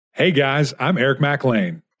Hey guys, I'm Eric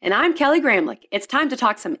McLean. And I'm Kelly Gramlich. It's time to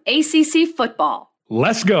talk some ACC football.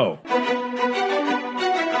 Let's go.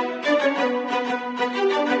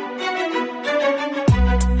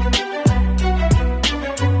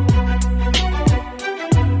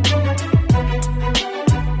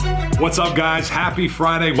 What's up, guys? Happy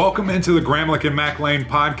Friday. Welcome into the Gramlich and McLean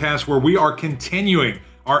podcast, where we are continuing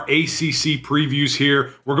our ACC previews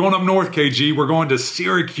here. We're going up north, KG. We're going to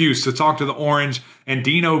Syracuse to talk to the Orange and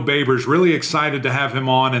Dino Babers. Really excited to have him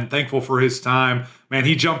on and thankful for his time. Man,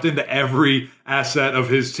 he jumped into every asset of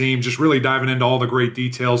his team, just really diving into all the great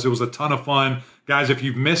details. It was a ton of fun. Guys, if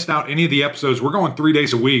you've missed out any of the episodes, we're going 3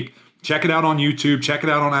 days a week. Check it out on YouTube. Check it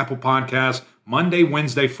out on Apple Podcasts. Monday,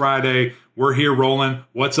 Wednesday, Friday, we're here rolling.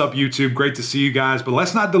 What's up, YouTube? Great to see you guys. But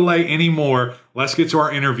let's not delay anymore. Let's get to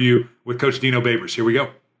our interview with Coach Dino Babers. Here we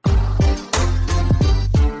go.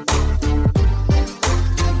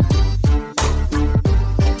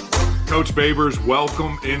 Coach Babers,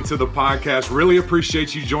 welcome into the podcast. Really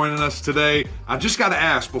appreciate you joining us today. I just got to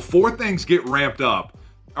ask, before things get ramped up,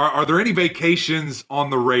 are there any vacations on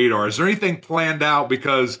the radar? Is there anything planned out?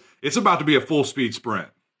 Because it's about to be a full speed sprint.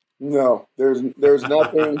 No, there's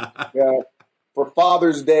nothing. For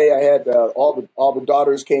Father's Day, I had all the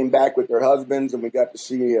daughters came back with their husbands, and we got to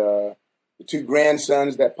see the two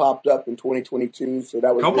grandsons that popped up in 2022. So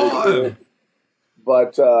that was good.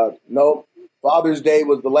 But no, Father's Day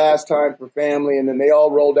was the last time for family, and then they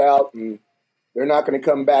all rolled out, and they're not going to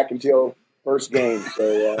come back until first game.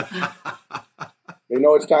 So they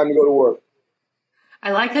know it's time to go to work.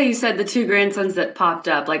 I like how you said the two grandsons that popped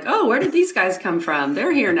up. Like, oh, where did these guys come from?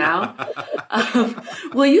 They're here now.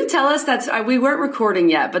 Will you tell us we weren't recording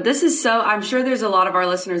yet, but this is so, I'm sure there's a lot of our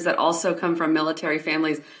listeners that also come from military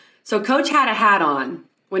families. So Coach had a hat on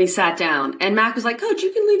when he sat down, and Mac was like, Coach,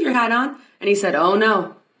 you can leave your hat on. And he said, oh,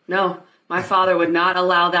 no, my father would not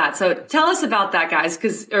allow that. So tell us about that, guys,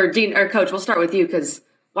 Dean or Coach, we'll start with you, because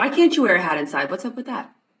why can't you wear a hat inside? What's up with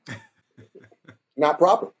that? Not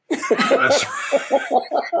proper. That's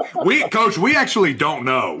right. Coach, we actually don't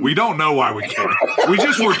know. We don't know why we can't. We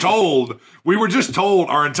were just told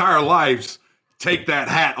our entire lives, take that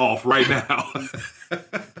hat off right now.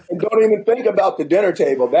 And don't even think about the dinner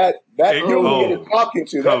table. That you get talking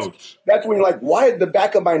to. That's when you're like, why is the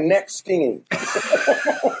back of my neck stinging?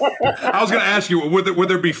 I was going to ask you, would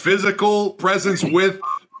there be physical presence with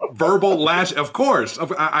verbal lash? Of course.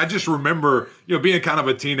 I just remember, being kind of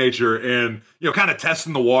a teenager and, kind of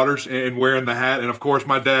testing the waters and wearing the hat. And of course,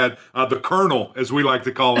 my dad, the Colonel, as we like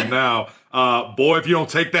to call him now, boy, if you don't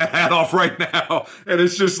take that hat off right now, and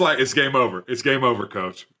it's just like, it's game over. It's game over,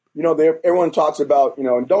 Coach. Everyone talks about,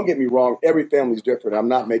 and don't get me wrong, every family's different. I'm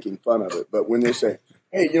not making fun of it. But when they say,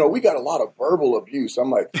 hey, we got a lot of verbal abuse,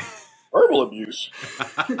 I'm like, verbal abuse?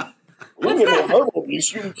 We didn't get no verbal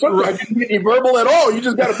abuse. Sometimes you didn't get any verbal at all. You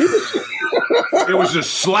just got to beat the shit. It was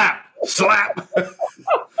just slap.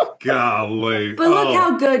 Golly. But look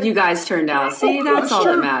how good you guys turned out. See, that's all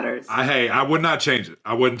that matters. I would not change it.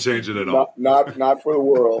 I wouldn't change it at all. Not for the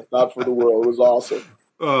world. Not for the world. It was awesome.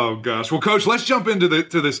 Oh, gosh. Well, Coach, let's jump into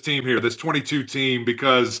this team here, this 22 team,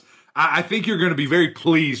 because I think you're going to be very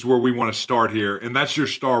pleased where we want to start here, and that's your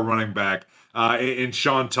star running back in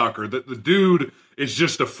Sean Tucker. The dude is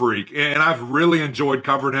just a freak, and I've really enjoyed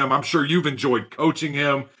covering him. I'm sure you've enjoyed coaching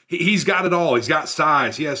him. He's got it all. He's got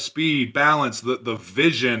size. He has speed, balance, the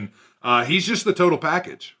vision. He's just the total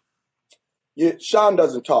package. Yeah, Sean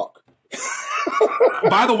doesn't talk.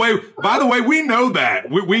 By the way, we know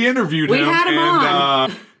that. We interviewed him. We had him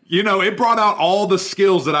on. It brought out all the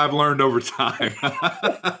skills that I've learned over time.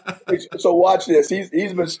 So watch this. He's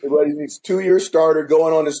been 2-year starter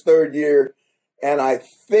going on his 3rd year, and I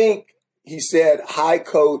think he said, "Hi,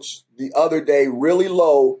 Coach," the other day, really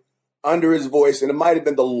low under his voice, and it might have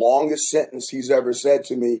been the longest sentence he's ever said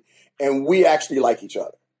to me. And we actually like each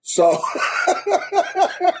other. So,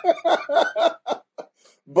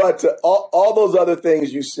 but all those other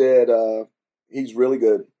things you said, he's really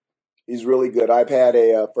good. He's really good. I've had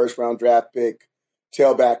a first-round draft pick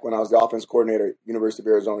tailback when I was the offense coordinator at University of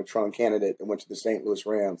Arizona, Tron candidate, and went to the St. Louis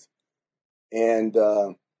Rams. And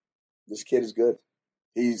this kid is good.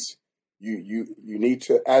 You need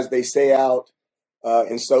to, as they say out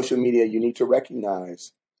in social media, you need to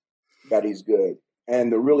recognize that he's good.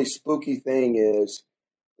 And the really spooky thing is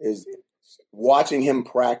watching him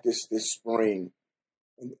practice this spring.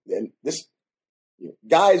 And this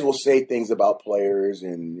guys will say things about players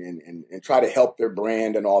and try to help their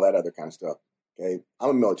brand and all that other kind of stuff. Okay,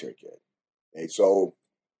 I'm a military kid. Okay, so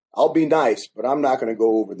I'll be nice, but I'm not going to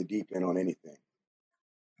go over the deep end on anything.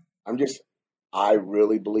 I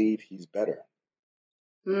really believe he's better.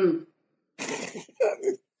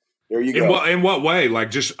 There you In go. what way?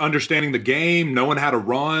 Like just understanding the game, knowing how to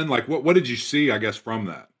run. Like what did you see? I guess from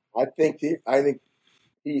that. I think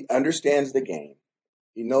he understands the game.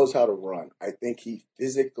 He knows how to run. I think he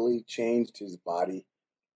physically changed his body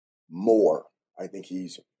more. I think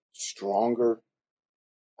he's stronger.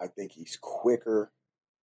 I think he's quicker,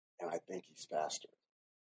 and I think he's faster.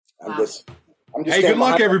 I'm Wow. just Hey, good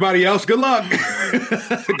luck, everybody else. Good luck.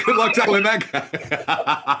 Good luck tackling that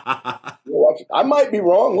guy. I might be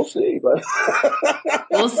wrong. We'll see, but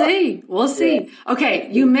We'll see. We'll see. Okay,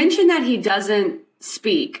 you mentioned that he doesn't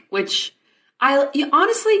speak, which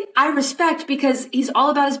honestly I respect because he's all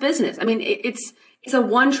about his business. I mean, it's a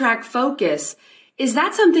one-track focus. Is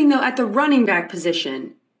that something though at the running back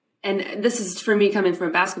position? And this is for me coming from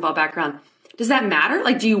a basketball background. Does that matter?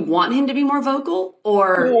 Like, do you want him to be more vocal,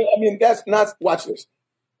 or? No, I mean, that's not. Watch this.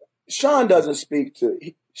 Sean doesn't speak to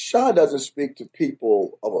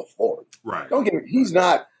people of authority. Right. Don't get me. He's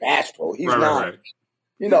not bashful. He's not. Right.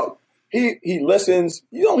 You know, he listens.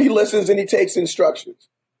 You know, he listens and he takes instructions.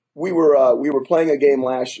 We were playing a game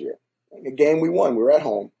last year. A game we won. We were at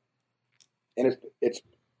home, and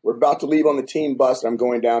we're about to leave on the team bus. And I'm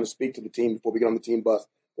going down to speak to the team before we get on the team bus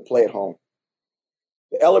to play at home.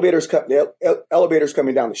 The elevator's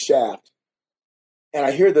coming down the shaft, and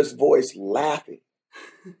I hear this voice laughing.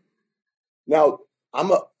 Now,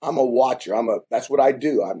 I'm a watcher. That's what I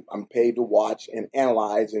do. I'm paid to watch and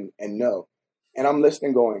analyze and know. And I'm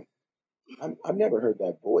listening, going, I've never heard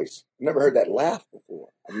that voice. I've never heard that laugh before.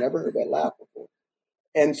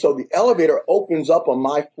 And so the elevator opens up on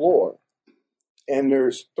my floor, and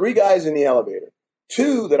there's 3 guys in the elevator,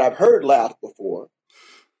 2 that I've heard laugh before,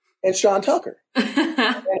 and Sean Tucker.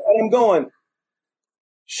 And I'm going,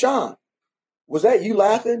 Sean, was that you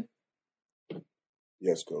laughing?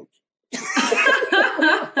 Yes, coach.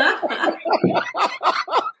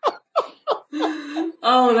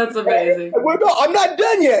 Oh, that's amazing. Well, no, I'm not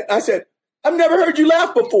done yet. I said, I've never heard you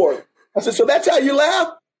laugh before. I said, so that's how you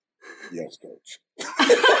laugh? Yes, coach.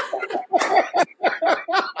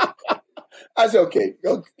 I said, okay,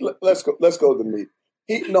 let's go to the meet.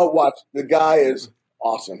 Watch, the guy is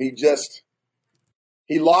awesome.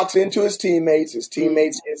 He locks into his teammates. His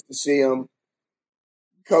teammates get to see him.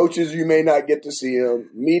 Coaches, you may not get to see him.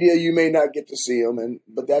 Media, you may not get to see him.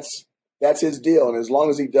 But that's his deal. And as long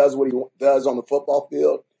as he does what he does on the football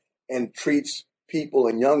field and treats people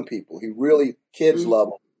and young people, kids love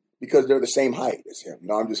him because they're the same height as him.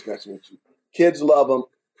 No, I'm just messing with you. Kids love him.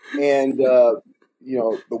 And, the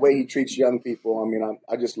way he treats young people, I mean,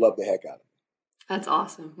 I just love the heck out of him. That's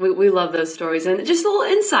awesome. We love those stories. And just a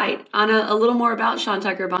little insight on a little more about Sean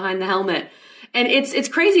Tucker behind the helmet. And it's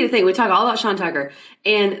crazy to think. We talk all about Sean Tucker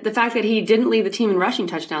and the fact that he didn't lead the team in rushing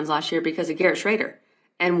touchdowns last year because of Garrett Schrader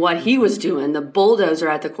and what he was doing, the bulldozer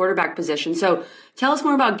at the quarterback position. So tell us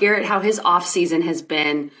more about Garrett, how his offseason has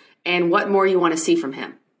been, and what more you want to see from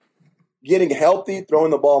him. Getting healthy,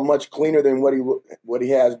 throwing the ball much cleaner than what he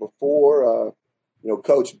has before.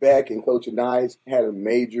 Coach Beck and Coach Anais had a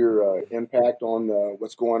major impact on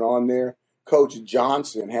what's going on there. Coach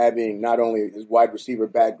Johnson having not only his wide receiver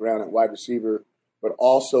background at wide receiver, but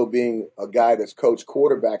also being a guy that's coached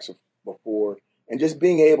quarterbacks before, and just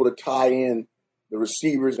being able to tie in the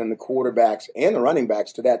receivers and the quarterbacks and the running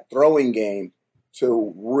backs to that throwing game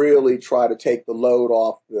to really try to take the load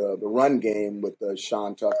off the run game with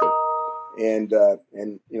Sean Tucker. And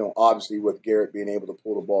obviously with Garrett being able to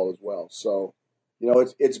pull the ball as well. So,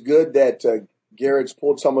 it's good that Garrett's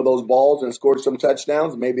pulled some of those balls and scored some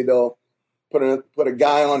touchdowns. Maybe they'll put a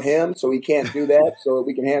guy on him so he can't do that, so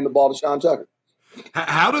we can hand the ball to Sean Tucker.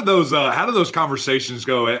 How did those conversations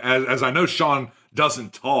go? As I know Sean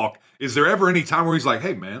doesn't talk, is there ever any time where he's like,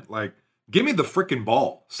 "Hey man, like give me the freaking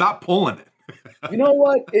ball. Stop pulling it." You know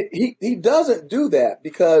what? He doesn't do that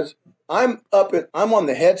because I'm on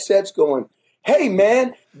the headsets going, "Hey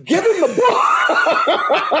man, give him the ball."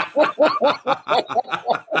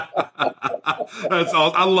 That's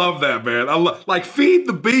awesome. I love that, man. Feed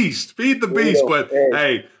the beast. But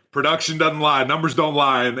hey, production doesn't lie, numbers don't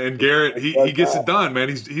lie, and Garrett he gets it done, man.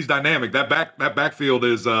 He's dynamic. That backfield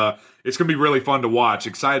is it's gonna be really fun to watch.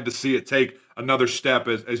 Excited to see it take another step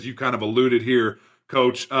as you kind of alluded here,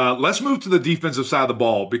 Coach. Let's move to the defensive side of the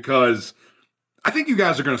ball because I think you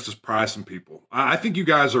guys are going to surprise some people. I think you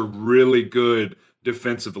guys are really good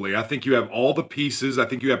defensively. I think you have all the pieces. I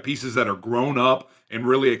think you have pieces that are grown up and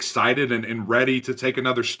really excited and ready to take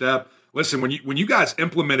another step. Listen, when you guys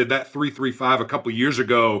implemented that 3-3-5 a couple years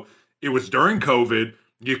ago, it was during COVID.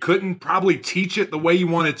 You couldn't probably teach it the way you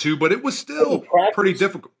wanted to, but it was still pretty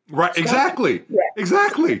difficult. Right? Exactly.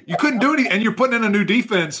 You couldn't do anything, and you're putting in a new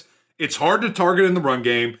defense. It's hard to target in the run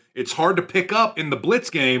game. It's hard to pick up in the blitz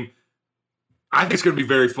game. I think it's going to be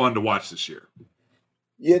very fun to watch this year.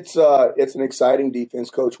 It's an exciting defense.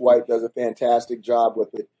 Coach White does a fantastic job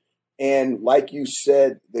with it. And like you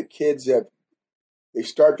said, the kids they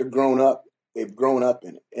start to grown up. They've grown up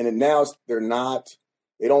in it. And now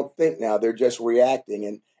they don't think now, they're just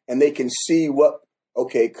reacting and they can see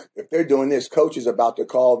okay, if they're doing this, coach is about to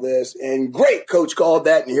call this, and great, coach called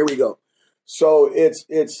that, and here we go. So it's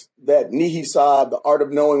that Nihisab, the art of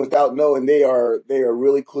knowing without knowing. They are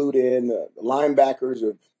really clued in. The linebackers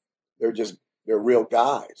they're real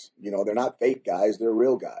guys. They're not fake guys. They're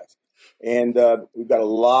real guys. And we've got a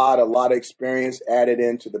lot of experience added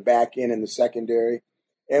into the back end and the secondary.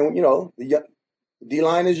 And, the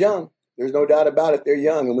D-line is young. There's no doubt about it. They're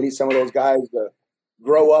young, and we need some of those guys to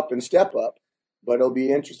grow up and step up. But it'll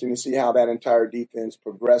be interesting to see how that entire defense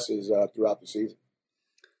progresses throughout the season.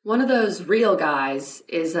 One of those real guys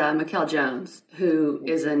is Mikel Jones, who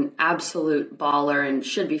is an absolute baller and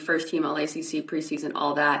should be first team All-ACC preseason,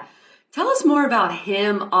 all that. Tell us more about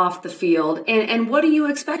him off the field, and what do you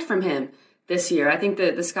expect from him this year? I think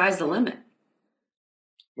the sky's the limit.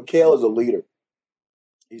 Mikel is a leader.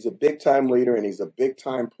 He's a big-time leader, and he's a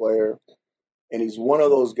big-time player. And he's one of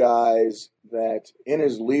those guys that in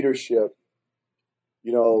his leadership,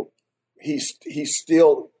 he's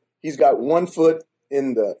got 1 foot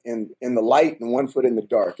in the light and 1 foot in the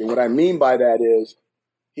dark. And what I mean by that is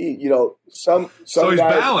some so he's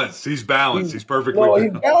guys, balanced. He's balanced. He's perfectly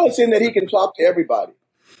he's balanced in that he can talk to everybody.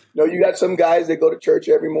 You got some guys that go to church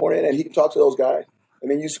every morning and he can talk to those guys. And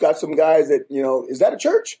then you've got some guys that, is that a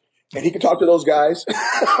church? And he can talk to those guys.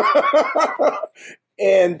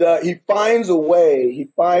 And he finds a way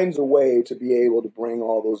to be able to bring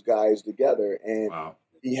all those guys together. And wow.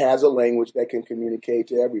 He has a language that can communicate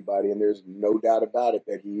to everybody. And there's no doubt about it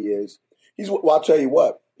that I'll tell you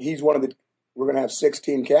what, we're going to have 6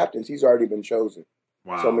 team captains. He's already been chosen.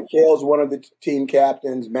 Wow. So Mikel's one of the team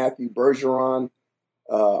captains. Matthew Bergeron,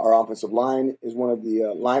 our offensive line, is one of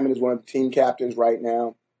the linemen, is one of the team captains right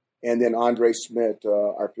now. And then Andre Smith,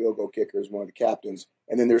 our field goal kicker, is one of the captains.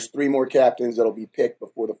 And then there's 3 more captains that'll be picked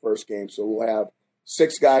before the first game. So we'll have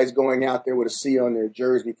 6 guys going out there with a C on their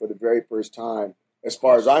jersey for the very first time, as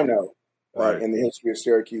far as I know, right. in the history of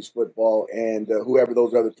Syracuse football. And whoever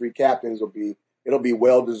those other 3 captains will be, it'll be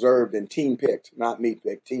well-deserved and team-picked, not me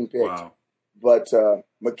picked, team-picked. Wow. But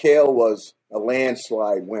Mikel was a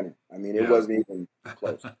landslide winner. I mean, it wasn't even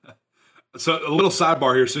close. So a little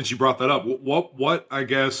sidebar here, since you brought that up. What I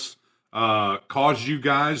guess caused you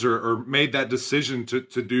guys or made that decision to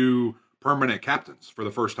do permanent captains for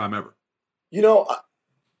the first time ever?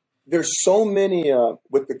 There's so many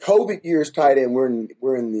with the COVID years tied in. We're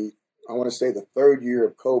in the, I want to say, the 3rd year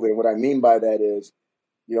of COVID. And what I mean by that is,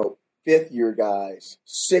 5th year guys,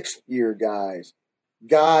 6th year guys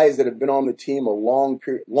that have been on the team a long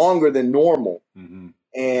period, longer than normal. Mm-hmm.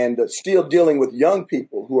 And still dealing with young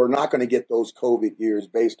people who are not going to get those COVID years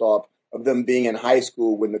based off of them being in high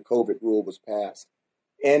school when the COVID rule was passed.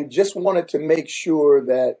 And just wanted to make sure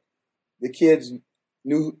that the kids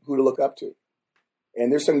knew who to look up to.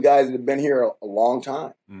 And there's some guys that have been here a long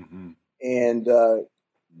time. Mm-hmm. And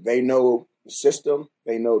they know the system,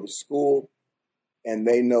 they know the school, and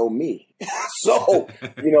they know me. So,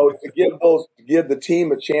 to give the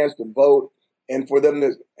team a chance to vote, and for them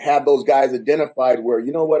to have those guys identified where,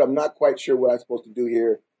 I'm not quite sure what I'm supposed to do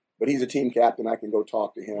here, but he's a team captain. I can go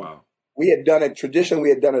talk to him. Wow. We had done it traditionally. We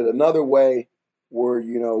had done it another way where,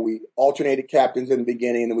 we alternated captains in the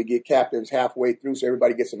beginning and then we get captains halfway through so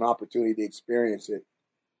everybody gets an opportunity to experience it.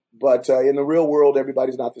 But in the real world,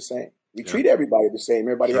 everybody's not the same. We treat everybody the same.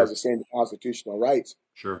 Everybody has the same constitutional rights.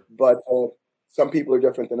 Sure. But some people are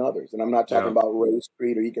different than others. And I'm not talking about race,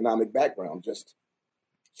 creed, or economic background. Just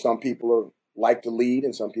some people like to lead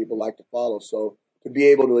and some people like to follow. So to be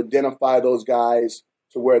able to identify those guys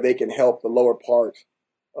to where they can help the lower part,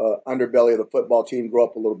 underbelly of the football team grow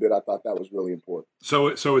up a little bit, I thought that was really important. So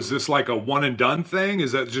is this like a one and done thing?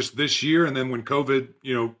 Is that just this year? And then when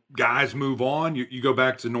COVID, guys move on, you go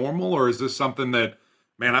back to normal? Or is this something that,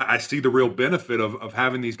 man, I see the real benefit of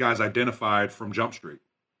having these guys identified from Jump Street?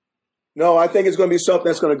 No, I think it's going to be something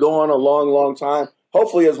that's going to go on a long, long time.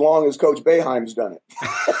 Hopefully as long as Coach Boeheim's done it.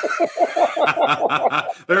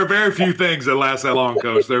 There are very few things that last that long,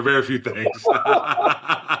 Coach. There are very few things.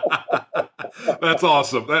 That's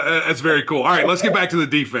awesome. That's very cool. All right, let's get back to the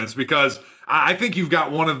defense because I think you've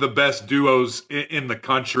got one of the best duos in the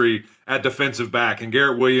country at defensive back, and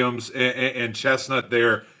Garrett Williams and Chestnut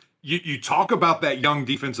there. You talk about that young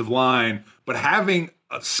defensive line, but having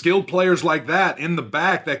skilled players like that in the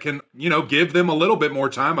back that can, give them a little bit more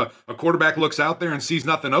time. A quarterback looks out there and sees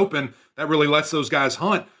nothing open. That really lets those guys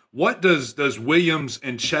hunt. What does Williams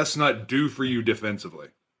and Chestnut do for you defensively?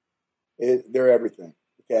 They're everything.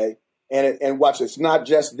 Okay. And watch, it's not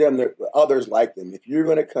just them. There are others like them. If you're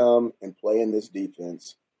going to come and play in this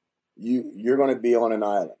defense, you're going to be on an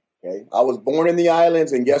island. Okay. I was born in the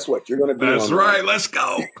islands, and guess what? You're going to be. That's right. Let's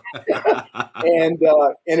go. and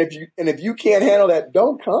if you can't handle that,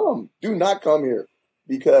 don't come. Do not come here,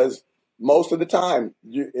 because most of the time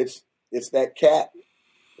it's that cat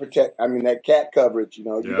that cat coverage. You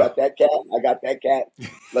know, you got that cat, I got that cat.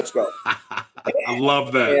 Let's go. I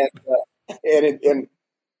love that. And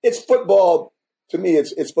it's football. To me,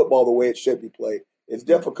 it's football the way it should be played. It's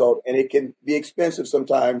difficult, and it can be expensive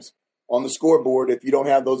sometimes on the scoreboard if you don't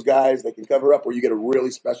have those guys that can cover up, or you get a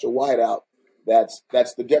really special wideout. That's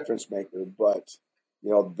the difference maker. But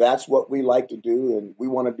that's what we like to do, and we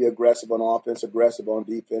want to be aggressive on offense, aggressive on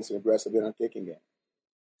defense, and aggressive in our kicking game.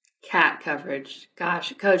 Cat coverage.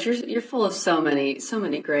 Gosh, Coach, you're full of so many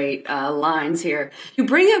great lines here. You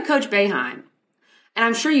bring up Coach Boeheim, and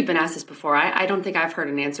I'm sure you've been asked this before. I don't think I've heard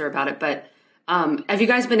an answer about it, but have you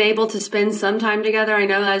guys been able to spend some time together? I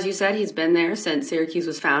know, as you said, he's been there since Syracuse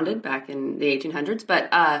was founded back in the 1800s.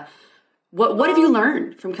 But what have you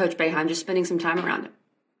learned from Coach Boeheim just spending some time around him?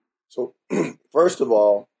 So, first of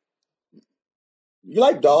all, you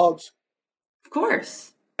like dogs? Of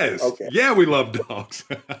course. Yes. Okay. Yeah, we love dogs.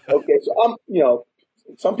 Okay, so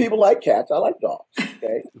some people like cats. I like dogs.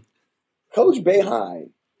 Okay. Coach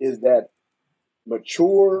Boeheim is that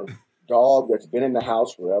mature dog that's been in the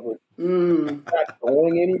house forever, not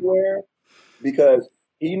going anywhere, because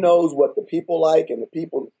he knows what the people like, and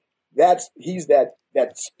he's that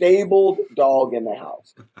stable dog in the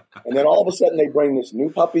house. And then all of a sudden they bring this new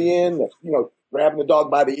puppy in that's grabbing the dog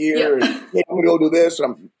by the ear and, hey, I'm gonna go do this,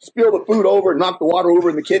 and I'm spill the food over and knock the water over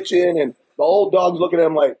in the kitchen, and the old dog's looking at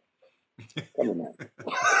him like, come on, man.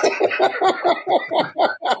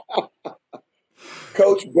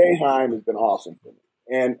 Coach Boeheim has been awesome for me.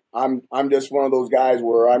 And I'm just one of those guys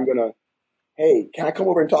where I'm gonna, hey, can I come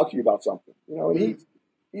over and talk to you about something? And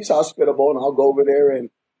he's hospitable, and I'll go over there and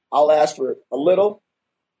I'll ask for a little,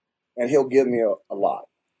 and he'll give me a lot.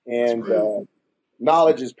 And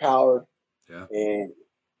knowledge is power, and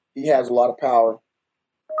he has a lot of power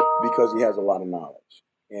because he has a lot of knowledge.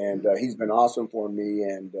 And he's been awesome for me,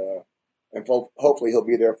 and hopefully he'll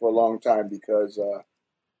be there for a long time, because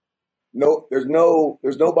there's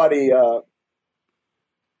nobody.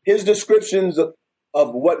 His descriptions of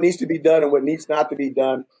what needs to be done and what needs not to be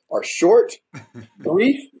done are short,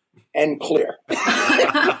 brief, and clear.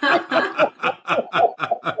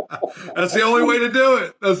 That's the only way to do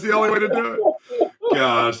it.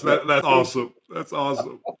 Gosh, that's awesome. That's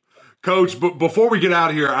awesome. Coach, but before we get out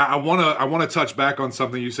of here, I want to touch back on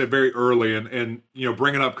something you said very early, and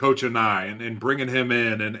bringing up Coach Anae and bringing him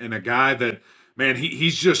in, and a guy that, man,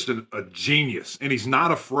 he's just a genius, and he's not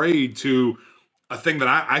afraid to, a thing that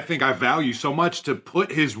I think I value so much, to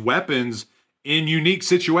put his weapons in unique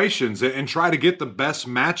situations and try to get the best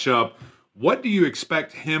matchup. What do you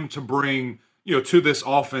expect him to bring, to this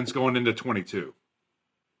offense going into 22?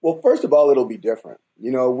 Well, first of all, it'll be different.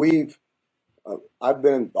 I've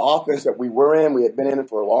been in the offense that we were in. We had been in it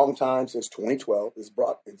for a long time, since 2012.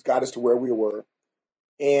 It's got us to where we were.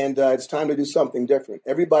 And it's time to do something different.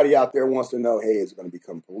 Everybody out there wants to know, hey, is it going to be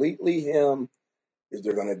completely him? Is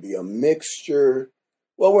there going to be a mixture?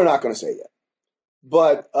 Well, we're not going to say yet.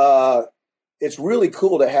 But it's really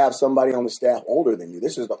cool to have somebody on the staff older than you.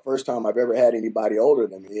 This is the first time I've ever had anybody older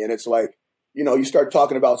than me. And it's like, you start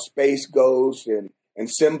talking about Space Ghost and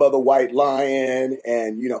Simba the White Lion,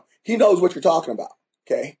 and, he knows what you're talking about.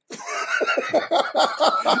 Okay.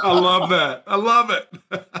 I love that. I love it.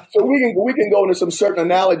 So we can go into some certain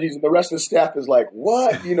analogies, and the rest of the staff is like,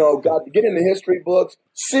 what? God, get in the history books.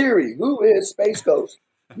 Siri, who is Space Ghost?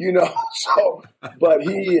 So, but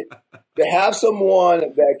to have someone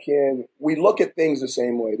that we look at things the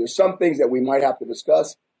same way. There's some things that we might have to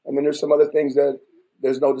discuss, and then there's some other things that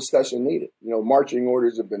there's no discussion needed. Marching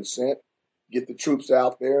orders have been sent. Get the troops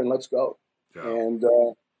out there and let's go. Yeah. And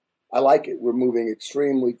I like it. We're moving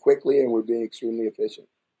extremely quickly, and we're being extremely efficient.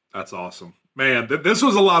 That's awesome. Man, this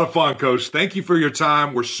was a lot of fun, Coach. Thank you for your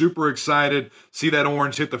time. We're super excited. See that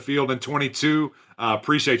orange hit the field in 22.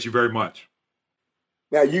 Appreciate you very much.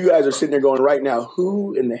 Now, you guys are sitting there going right now,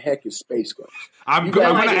 who in the heck is Space Ghost? I'm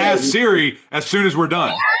going to ask Siri as soon as we're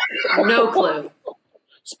done. No clue.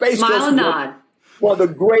 Space Smile Ghost and nod. One of the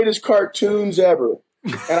greatest cartoons ever.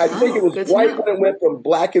 And I think it was right when it went from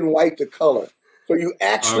black and white to color. So you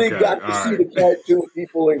actually got to see the cartoon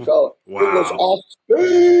people in color. Wow. It was awesome.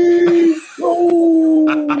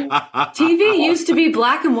 TV used to be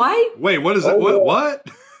black and white? Wait, what is it? What?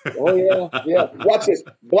 Oh yeah, yeah. Watch this.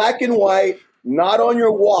 Black and white, not on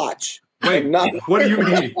your watch. Wait, and not. what do you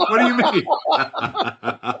mean? What do you mean?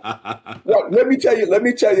 Well, let me tell you a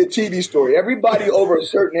TV story. Everybody over a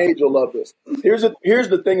certain age will love this. Here's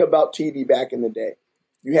the thing about TV back in the day.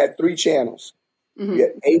 You had 3 channels. Mm-hmm. You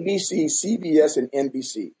had ABC, CBS, and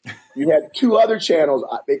NBC. You had 2 other channels.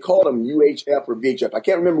 They called them UHF or VHF. I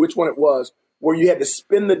can't remember which one it was, where you had to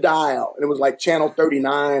spin the dial. And it was like channel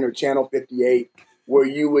 39 or channel 58, where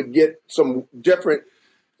you would get some different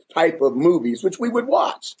type of movies, which we would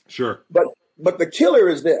watch. Sure. But the killer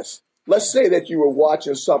is this. Let's say that you were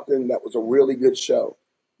watching something that was a really good show.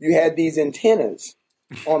 You had these antennas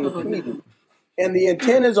on the TV. And the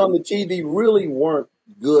antennas on the TV really weren't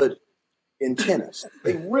good antennas.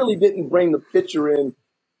 They really didn't bring the picture in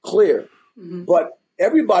clear. Mm-hmm. But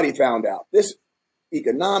everybody found out. This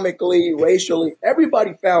economically, racially,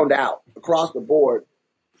 everybody found out across the board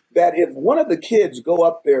that if one of the kids go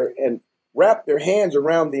up there and wrap their hands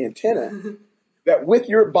around the antenna, that with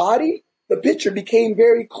your body, the picture became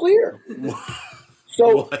very clear.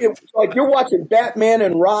 So it's like you're watching Batman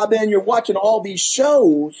and Robin, you're watching all these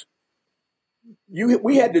shows.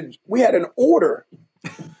 We had an order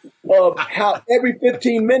of how every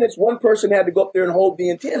 15 minutes one person had to go up there and hold the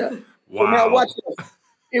antenna. Wow. So now watch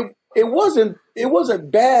this. It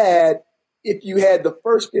wasn't bad if you had the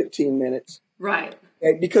first 15 minutes. Right.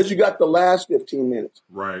 Because you got the last 15 minutes.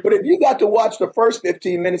 Right. But if you got to watch the first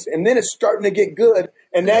 15 minutes and then it's starting to get good,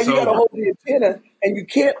 and now you got to hold the antenna and you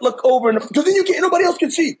can't look over because then nobody else can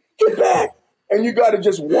see. Get back. And you got to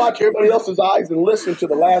just watch everybody else's eyes and listen to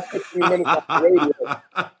the last 15 minutes on the radio.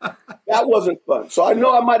 That wasn't fun. So I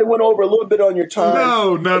know I might have went over a little bit on your time.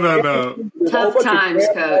 No. Tough times,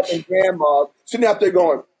 Coach. And grandmas sitting out there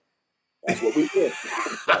going, that's what we did.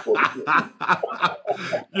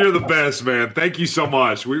 You're the best, man. Thank you so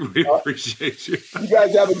much. We appreciate you. You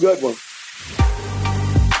guys have a good one.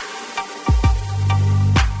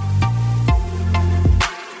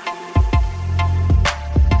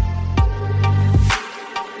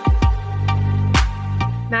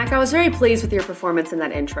 Mac, I was very pleased with your performance in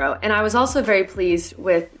that intro, and I was also very pleased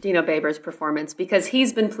with Dino Babers' performance because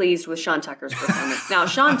he's been pleased with Sean Tucker's performance. Now,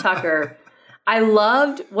 Sean Tucker, I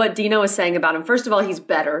loved what Dino was saying about him. First of all, he's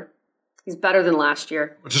better. He's better than last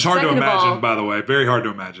year. Which is hard to imagine, by the way. Very hard to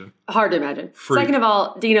imagine. Hard to imagine. Freak. Second of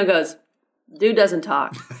all, Dino goes, dude doesn't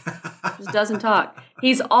talk. Just doesn't talk.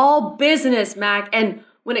 He's all business, Mac. And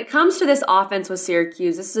when it comes to this offense with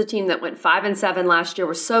Syracuse, this is a team that went 5-7 last year.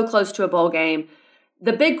 We're so close to a bowl game.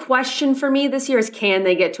 The big question for me this year is, can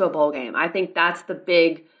they get to a bowl game? I think that's the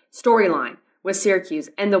big storyline with Syracuse.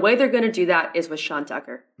 And the way they're going to do that is with Sean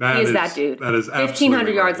Tucker. He is that dude. That is absolutely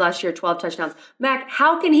 1,500 yards last year, 12 touchdowns. Mac,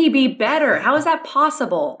 how can he be better? How is that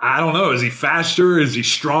possible? I don't know. Is he faster? Is he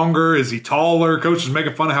stronger? Is he taller? Coach is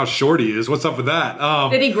making fun of how short he is. What's up with that?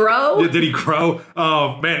 Did he grow? Did he grow?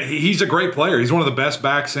 Man, he's a great player. He's one of the best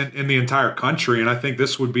backs in the entire country. And I think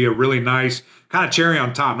this would be a really nice kind of cherry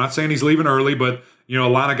on top. I'm not saying he's leaving early, but a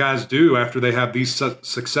lot of guys do after they have these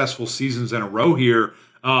successful seasons in a row here.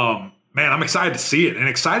 Man, I'm excited to see it and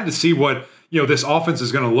excited to see what, this offense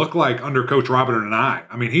is going to look like under Coach Robert and I.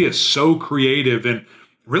 I mean, he is so creative and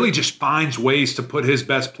really just finds ways to put his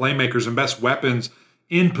best playmakers and best weapons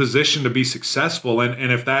in position to be successful.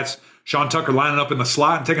 And if that's Sean Tucker lining up in the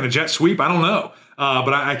slot and taking a jet sweep, I don't know.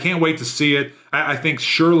 But I can't wait to see it. I think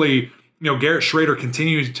surely, Garrett Schrader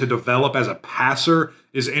continuing to develop as a passer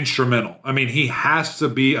is instrumental. I mean, he has to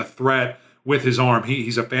be a threat with his arm.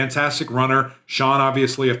 He's a fantastic runner. Sean,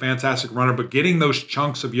 obviously, a fantastic runner, but getting those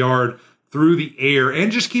chunks of yard through the air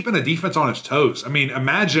and just keeping a defense on its toes. I mean,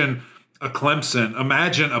 imagine a Clemson,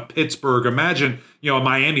 imagine a Pittsburgh, imagine, a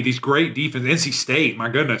Miami, these great defenses, NC State, my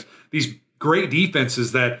goodness, these great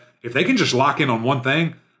defenses that if they can just lock in on one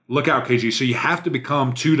thing, look out, KG. So you have to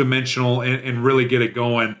become two-dimensional and really get it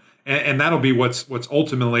going. And that'll be what's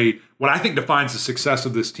ultimately what I think defines the success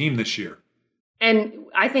of this team this year. And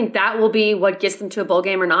I think that will be what gets them to a bowl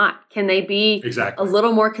game or not. Can they be a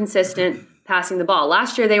little more consistent passing the ball?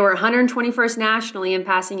 Last year, they were 121st nationally in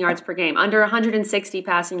passing yards per game, under 160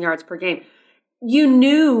 passing yards per game. You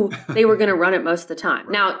knew they were going to run it most of the time.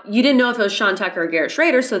 Right. Now, you didn't know if it was Sean Tucker or Garrett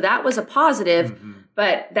Schrader, so that was a positive,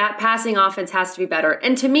 but that passing offense has to be better.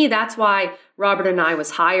 And to me, that's why Robert and I was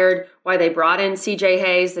hired, why they brought in C.J.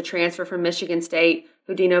 Hayes, the transfer from Michigan State,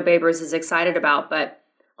 who Dino Babers is excited about. But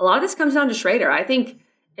a lot of this comes down to Schrader. I think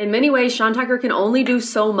in many ways, Sean Tucker can only do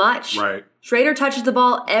so much. Right. Schrader touches the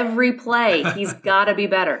ball every play. He's got to be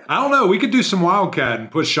better. I don't know. We could do some wildcat and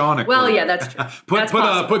put Sean at Well, quarterback. yeah, that's true. That's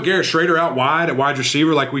possible. Put Garrett Schrader out wide at wide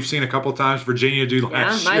receiver like we've seen a couple times Virginia do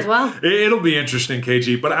last year. Might as well. It'll be interesting,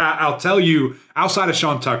 KG. But I'll tell you, outside of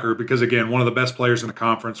Sean Tucker, because, again, one of the best players in the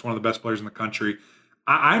conference, one of the best players in the country,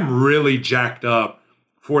 I'm really jacked up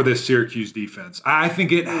for this Syracuse defense. I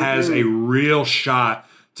think it has a real shot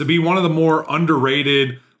to be one of the more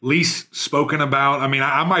underrated, least spoken about. I mean,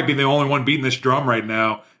 I might be the only one beating this drum right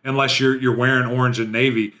now, unless you're wearing orange and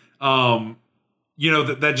navy.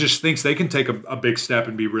 That just thinks they can take a big step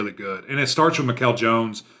and be really good. And it starts with Mikel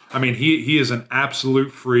Jones. I mean, he is an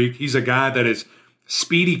absolute freak. He's a guy that is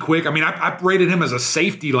speedy, quick. I mean, I rated him as a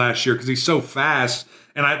safety last year because he's so fast,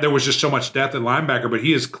 and there was just so much depth at linebacker. But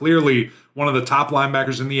he is clearly one of the top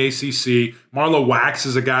linebackers in the ACC. Marlo Wax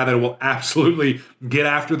is a guy that will absolutely get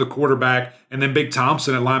after the quarterback, and then Big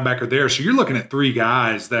Thompson at linebacker there. So you're looking at three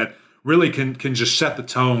guys that really can just set the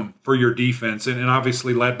tone for your defense, and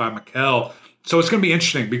obviously led by Mikel. So it's going to be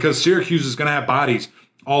interesting because Syracuse is going to have bodies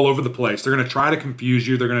all over the place. They're going to try to confuse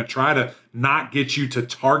you. They're going to try to not get you to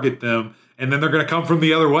target them, and then they're going to come from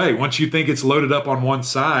the other way once you think it's loaded up on one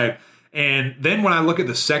side. And then when I look at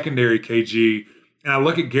the secondary, KG, and I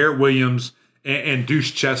look at Garrett Williams and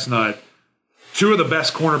Deuce Chestnut, two of the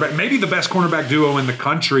best cornerback, maybe the best cornerback duo in the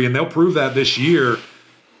country, and they'll prove that this year.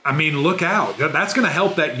 I mean, look out. That's going to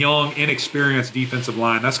help that young, inexperienced defensive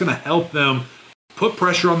line. That's going to help them put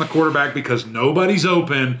pressure on the quarterback because nobody's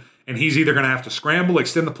open, and he's either going to have to scramble,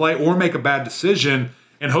 extend the play, or make a bad decision.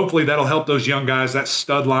 And hopefully that'll help those young guys, that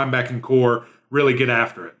stud linebacking core, really get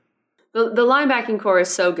after it. The linebacking core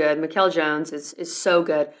is so good. Mikel Jones is so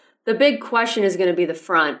good. The big question is going to be the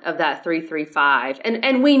front of that 3-3-5.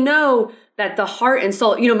 And we know that the heart and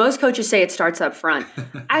soul, most coaches say it starts up front.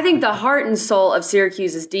 I think the heart and soul of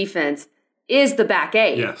Syracuse's defense is the back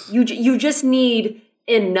eight. Yes. You just need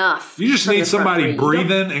enough. You just need somebody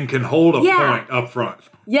breathing and can hold a point up front.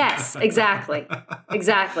 Yes, exactly.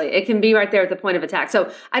 Exactly. It can be right there at the point of attack.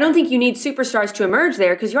 So I don't think you need superstars to emerge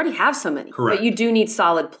there because you already have so many. Correct. But you do need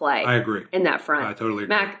solid play. I agree. In that front. I totally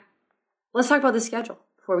agree. Mac, let's talk about the schedule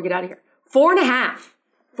before we get out of here. 4.5.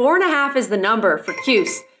 4.5 is the number for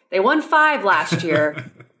Cuse. They won 5 last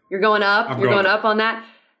year. You're going up. You're going up on that.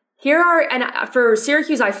 And for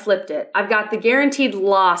Syracuse, I flipped it. I've got the guaranteed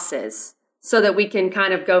losses so that we can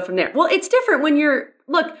kind of go from there. Well, it's different when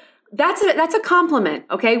look, that's a compliment,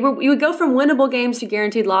 okay? We would go from winnable games to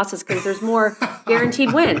guaranteed losses because there's more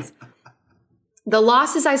guaranteed wins. The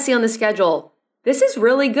losses I see on the schedule, this is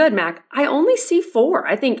really good, Mac. I only see 4.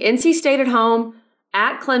 I think NC State at home,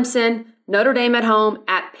 at Clemson, Notre Dame at home,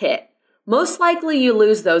 at Pitt. Most likely you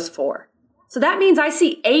lose those 4. So that means I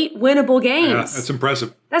see 8 winnable games. Yeah, that's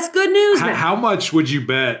impressive. That's good news, Mac. How much would you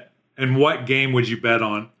bet, and what game would you bet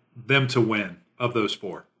on them to win of those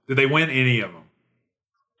 4? Did they win any of them?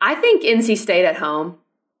 I think NC State at home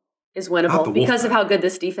is winnable because of how good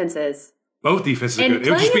this defense is. Both defenses are good. It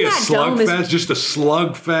would just be a slugfest, just a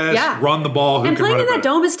slugfest, run the ball. And playing in that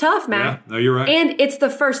dome is tough, Matt. Yeah, no, you're right. And it's the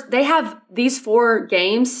first. They have these 4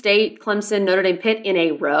 games, State, Clemson, Notre Dame, Pitt, in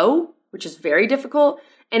a row, which is very difficult.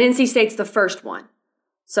 And NC State's the first one.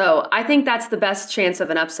 So I think that's the best chance of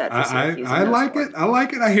an upset for Syracuse. I like it. I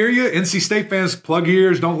like it. I hear you. NC State fans, plug your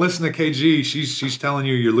ears. Don't listen to KG. She's telling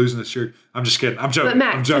you you're losing this year. I'm just kidding. I'm joking. But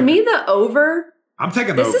Matt, to me, the over. I'm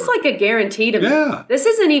taking the over. This is like a guarantee to me. Yeah. This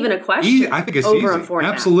isn't even a question. I think it's over easy. On 4.5.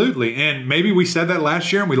 Absolutely. And maybe we said that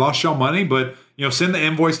last year and we lost y'all money, but send the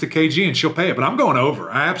invoice to KG and she'll pay it. But I'm going over.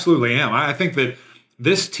 I absolutely am. I think that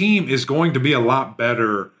this team is going to be a lot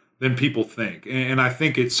better than people think. And I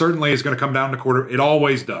think it certainly is going to come down to quarterback. It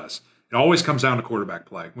always does. It always comes down to quarterback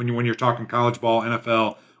play. When you're talking college ball,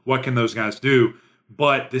 NFL, what can those guys do?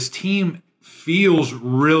 But this team feels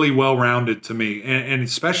really well-rounded to me. And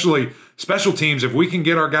especially special teams, if we can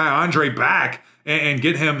get our guy Andre back and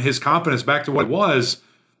get him his confidence back to what it was,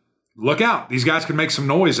 look out. These guys can make some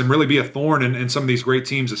noise and really be a thorn in some of these great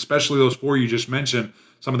teams, especially those 4 you just mentioned,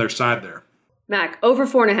 some of their side there. Mac, over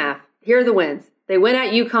 4.5. Here are the wins. They win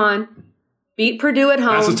at UConn, beat Purdue at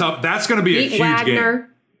home. That's going to be a huge Wagner. Game.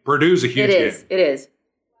 Purdue's a huge game. It is.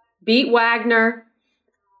 Beat Wagner.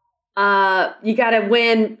 You got to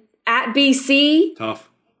win at BC. Tough.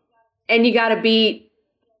 And you got to beat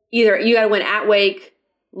you got to win at Wake,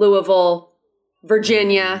 Louisville,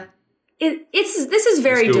 Virginia. This is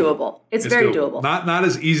very doable. It's very doable. Not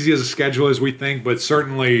as easy as a schedule as we think, but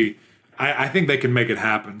certainly I think they can make it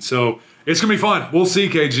happen. So it's going to be fun. We'll see,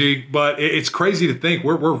 KG. But it's crazy to think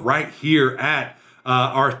we're right here at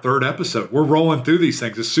our 3rd episode. We're rolling through these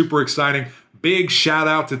things. It's super exciting. Big shout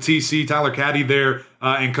out to TC, Tyler Caddy there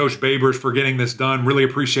and Coach Babers for getting this done. Really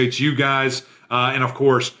appreciate you guys. And, of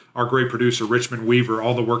course, our great producer, Richmond Weaver,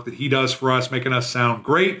 all the work that he does for us, making us sound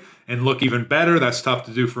great and look even better. That's tough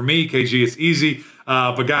to do for me. KG, it's easy.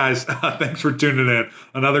 But, guys, thanks for tuning in.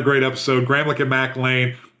 Another great episode. Gramlich and Mac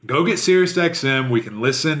Lane. Go get SiriusXM. We can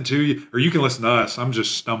listen to you, or you can listen to us. I'm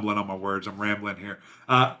just stumbling on my words. I'm rambling here.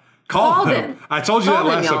 Call them. I told you that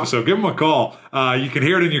last episode. Give them a call. You can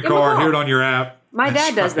hear it in your car, hear it on your app. My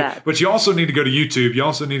dad does that. But you also need to go to YouTube. You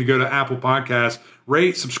also need to go to Apple Podcasts.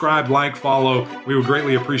 Rate, subscribe, like, follow. We would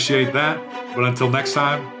greatly appreciate that. But until next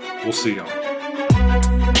time, we'll see y'all.